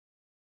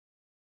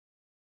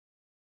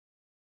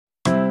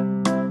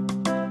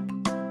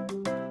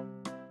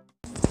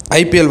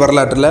IPL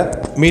வரலாற்றில்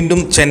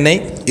மீண்டும் சென்னை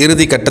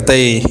இறுதி கட்டத்தை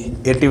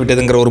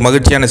எட்டிவிட்டதுங்கிற ஒரு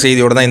மகிழ்ச்சியான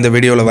செய்தியோடு தான் இந்த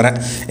வீடியோவில் வரேன்.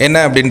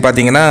 என்ன அப்படின்னு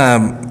பார்த்தீங்கன்னா,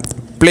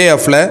 ப்ளே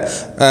ஆஃபில்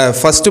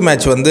ஃபஸ்ட்டு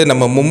மேட்ச் வந்து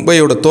நம்ம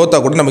மும்பையோட தோத்தா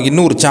கூட நமக்கு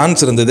இன்னும் ஒரு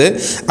சான்ஸ் இருந்தது.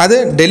 அது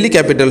டெல்லி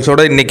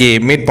கேபிட்டல்ஸோடு இன்றைக்கி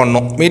மீட்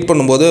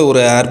பண்ணும்போது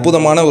ஒரு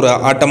அற்புதமான ஒரு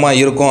ஆட்டமாக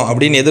இருக்கும்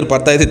அப்படின்னு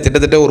எதிர்பார்த்தா இது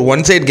கிட்டத்தட்ட ஒரு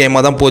ஒன் சைட்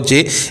கேமாக தான் போச்சு.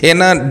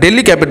 ஏன்னா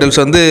டெல்லி கேபிட்டல்ஸ்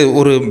வந்து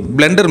ஒரு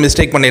பிளண்டர்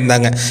மிஸ்டேக்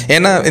பண்ணியிருந்தாங்க.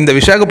 ஏன்னா இந்த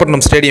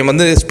விசாகப்பட்டினம் ஸ்டேடியம்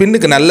வந்து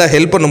ஸ்பின்னுக்கு நல்லா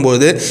ஹெல்ப்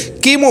பண்ணும்போது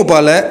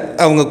கீமோபால்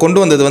அவங்க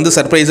கொண்டு வந்தது வந்து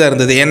சர்ப்ரைஸாக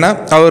இருந்தது. ஏன்னா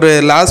அவர்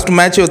லாஸ்ட்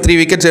மேட்ச் 3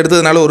 விக்கெட்ஸ்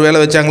எடுத்ததுனால ஒரு வேளை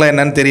வச்சாங்களா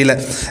என்னன்னு தெரியல.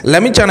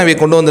 லமிச்சானவை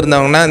கொண்டு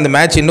வந்திருந்தாங்கன்னா இந்த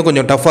மேட்ச் இன்னும்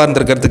கொஞ்சம் டஃப்பாக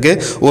இருந்திருக்கிறதுக்கு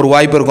ஒரு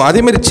வாய்ப்பு இருக்கும்.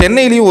 அதேமாதிரி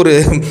சென்னையிலையும் ஒரு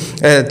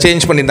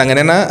சேஞ்ச் பண்ணியிருந்தாங்க.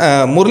 ஏன்னா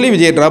முரளி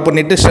விஜயை ட்ராப்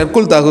பண்ணிவிட்டு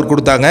ஷர்குல் தாகூர்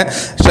கொடுத்தாங்க.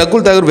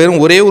 ஷர்குல் தாகூர்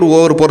வெறும் ஒரே ஒரு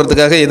ஓவர்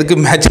போடுறதுக்காக எதுக்கு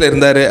மேட்ச்சில்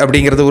இருந்தார்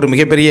அப்படிங்கிறது ஒரு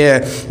மிகப்பெரிய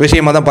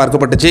விஷயமாக தான்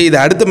பார்க்கப்பட்டுச்சு. இது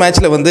அடுத்த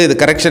மேட்ச்சில் வந்து இது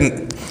கரெக்ஷன்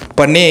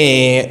பண்ணி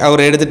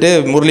அவரை எடுத்துகிட்டு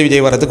முரளி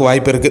விஜய் வரதுக்கு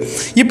வாய்ப்பு இருக்குது.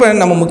 இப்போ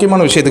நம்ம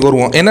முக்கியமான விஷயத்துக்கு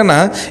வருவோம். என்னென்னா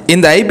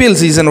இந்த IPL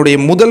சீசனுடைய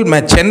முதல்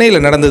மேட்ச்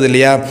சென்னையில் நடந்தது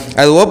இல்லையா,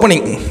 அது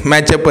ஓப்பனிங்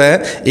மேட்ச். அப்போ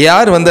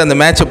யார் வந்து அந்த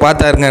மேட்ச்சை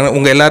பார்த்தாருங்க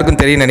உங்கள்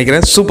எல்லாருக்கும் தெரியும்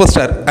நினைக்கிறேன். சூப்பர்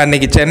ஸ்டார்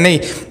அன்னைக்கு சென்னை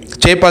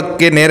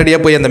சேப்பாக்கே நேரடியாக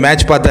போய் அந்த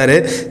மேட்ச் பார்த்தாரு.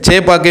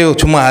 சேப்பாக்கே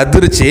சும்மா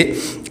அதிர்ச்சி.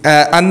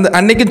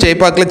 அன்றைக்கும்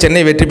ஜெய்பாக்கில்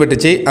சென்னை வெற்றி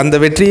பெற்றுச்சு. அந்த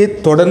வெற்றியை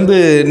தொடர்ந்து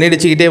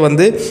நீடிச்சுக்கிட்டே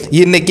வந்து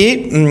இன்றைக்கி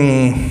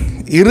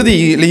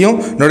இறுதியிலையும்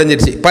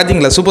நுழைஞ்சிடுச்சு.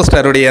 பார்த்தீங்களா சூப்பர்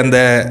ஸ்டாருடைய அந்த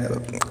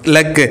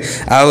லக்கு.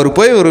 அவர்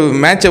போய் ஒரு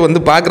மேட்சை வந்து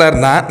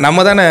பார்க்குறாருன்னா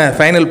நம்ம தானே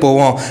ஃபைனல்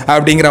போவோம்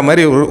அப்படிங்கிற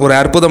மாதிரி ஒரு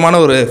அற்புதமான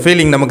ஒரு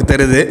ஃபீலிங் நமக்கு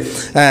தருது.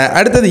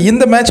 அடுத்தது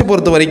இந்த மேட்சை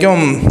பொறுத்த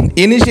வரைக்கும்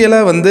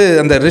இனிஷியலாக வந்து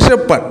அந்த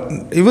ரிஷப்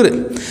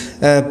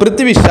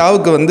பிருத்திவி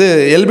ஷாவுக்கு வந்து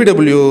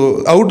LBW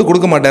அவுட்டு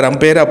கொடுக்க மாட்டார்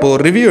அம்பையர். அப்போது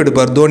ரிவ்யூ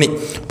எடுப்பார் தோனி.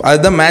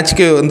 அதுதான்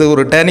மேட்ச்க்கு வந்து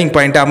ஒரு டேர்னிங்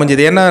பாயிண்ட்டாக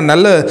அமைஞ்சது. ஏன்னா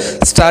நல்ல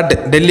ஸ்டார்ட்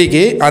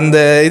டெல்லிக்கு. அந்த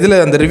இதில்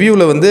அந்த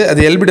ரிவ்யூவில் வந்து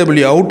அது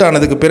LBW அவுட்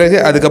ஆனதுக்கு பிறகு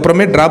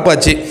அதுக்கப்புறமே ட்ராப்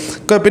ஆச்சு.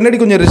 பின்னாடி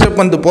கொஞ்சம்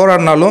ரிஷப் வந்து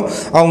போராடினாலும்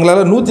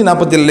அவங்களால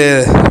 147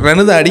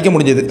 ரன் தான் அடிக்க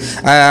முடிஞ்சது.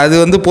 அது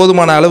வந்து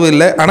போதுமான அளவு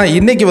இல்லை. ஆனால்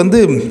இன்றைக்கி வந்து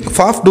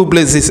ஃபாஃப் டூ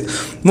பிளேசிஸ்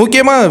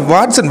முக்கியமாக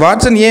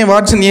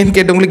வாட்சன் ஏன்னு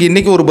கேட்டவங்களுக்கு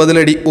இன்றைக்கி ஒரு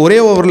பதிலடி. ஒரே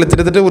ஓவரில்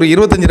கிட்டத்தட்ட ஒரு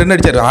 25 ரன்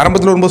அடித்தார்.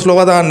 ஆரம்பத்தில் ரொம்ப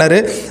ஸ்லோவாக தான் ஆனார்.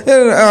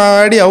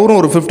 அவரும்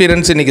ஒரு 50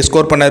 ரன்ஸ் இன்றைக்கி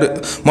ஸ்கோர் பண்ணார்.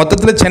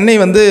 மொத்தத்தில் சென்னை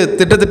வந்து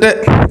திட்டத்தட்ட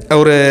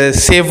ஒரு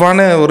சேஃபான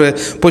ஒரு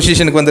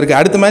பொசிஷனுக்கு வந்திருக்கு.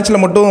 அடுத்த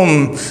மேட்ச்சில் மட்டும்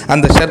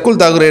அந்த ஷர்குல்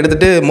தாகூரை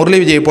எடுத்துகிட்டு முரளி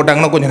விஜய்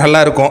போட்டாங்கன்னா கொஞ்சம்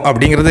நல்லாயிருக்கும்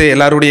அப்படிங்கிறது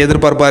எல்லாருடைய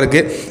எதிர்பார்ப்பாக இருக்குது.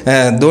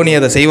 தோனி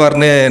அதை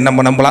செய்வார்னு நம்ம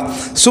நம்பலாம்.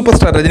 சூப்பர்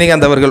ஸ்டார்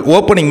ரஜினிகாந்த் அவர்கள்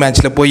ஓப்பனிங்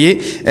மேட்ச்சில் போய்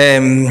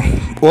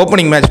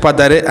ஓப்பனிங் மேட்ச்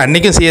பார்த்தாரு.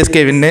 அன்றைக்கும் CSK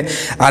வின்னு.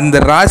 அந்த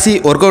ராசி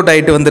ஒர்க் அவுட்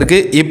ஆகிட்டு வந்திருக்கு.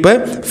 இப்போ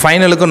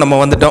ஃபைனலுக்கும் நம்ம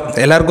வந்துட்டோம்.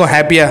 எல்லாருக்கும்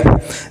ஹாப்பியாக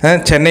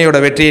சென்னையோட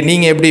வெற்றியை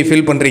நீங்கள் எப்படி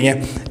ஃபீல் பண்ணுறீங்க?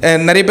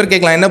 நிறைய பேர்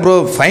கேட்கலாம், என்ன ப்ரோ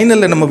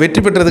ஃபைனலில் நம்ம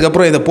வெற்றி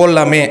பெற்றதுக்கப்புறம் இதை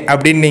போடலாமே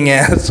அப்படின்னு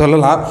நீங்கள்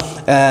சொல்லலாம்.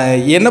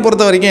 என்னை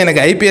பொறுத்த வரைக்கும்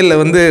எனக்கு IPL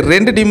வந்து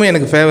 2 டீமும்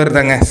எனக்கு ஃபேவர்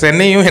தாங்க.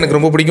 சென்னையும் எனக்கு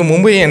ரொம்ப பிடிக்கும்,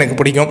 மும்பையும் எனக்கு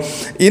பிடிக்கும்.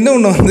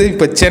 இன்னொன்று வந்து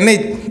இப்போ சென்னை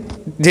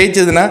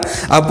ஜெயிச்சதுன்னா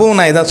அப்போவும்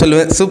நான் இதான்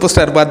சொல்லுவேன், சூப்பர்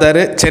ஸ்டார்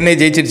பார்த்தாரு சென்னை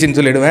ஜெயிச்சிடுச்சின்னு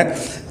சொல்லிவிடுவேன்.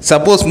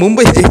 சப்போஸ்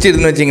மும்பை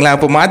ஜெயிச்சிடுதுன்னு வச்சிங்களேன்,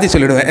 அப்போ மாற்றி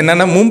சொல்லிவிடுவேன்.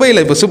 என்னென்னா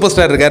மும்பையில் இப்போ சூப்பர்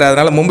ஸ்டார் இருக்கார்,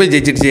 அதனால் மும்பை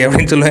ஜெயிச்சிடுச்சு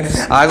அப்படின்னு சொல்லுவேன்.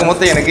 ஆக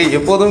மொத்தம் எனக்கு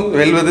எப்போதும்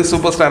வெல்வது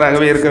சூப்பர்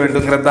ஸ்டாராகவே இருக்க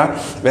வேண்டுங்கிறது தான்,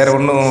 வேறு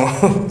ஒன்றும்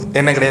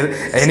என்ன கிடையாது.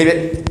 எனிவே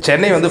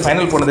சென்னை வந்து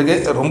ஃபைனல் போனதுக்கு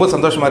ரொம்ப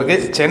சந்தோஷமாக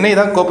இருக்குது. சென்னை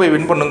தான் கோப்பை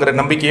வின் பண்ணுங்கிற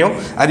நம்பிக்கையும்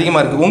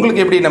அதிகமாக இருக்குது.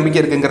 உங்களுக்கு எப்படி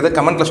நம்பிக்கை இருக்குங்கிறத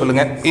கமெண்ட்டில்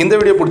சொல்லுங்கள். இந்த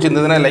வீடியோ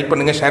பிடிச்சிருந்ததுன்னா லைக்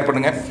பண்ணுங்கள், ஷேர்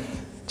பண்ணுங்கள்.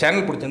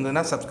 சேனல்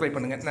பிடிச்சிருந்ததுன்னா சப்ஸ்கிரைப்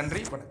பண்ணுங்கள்.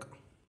 நன்றி, வணக்கம்.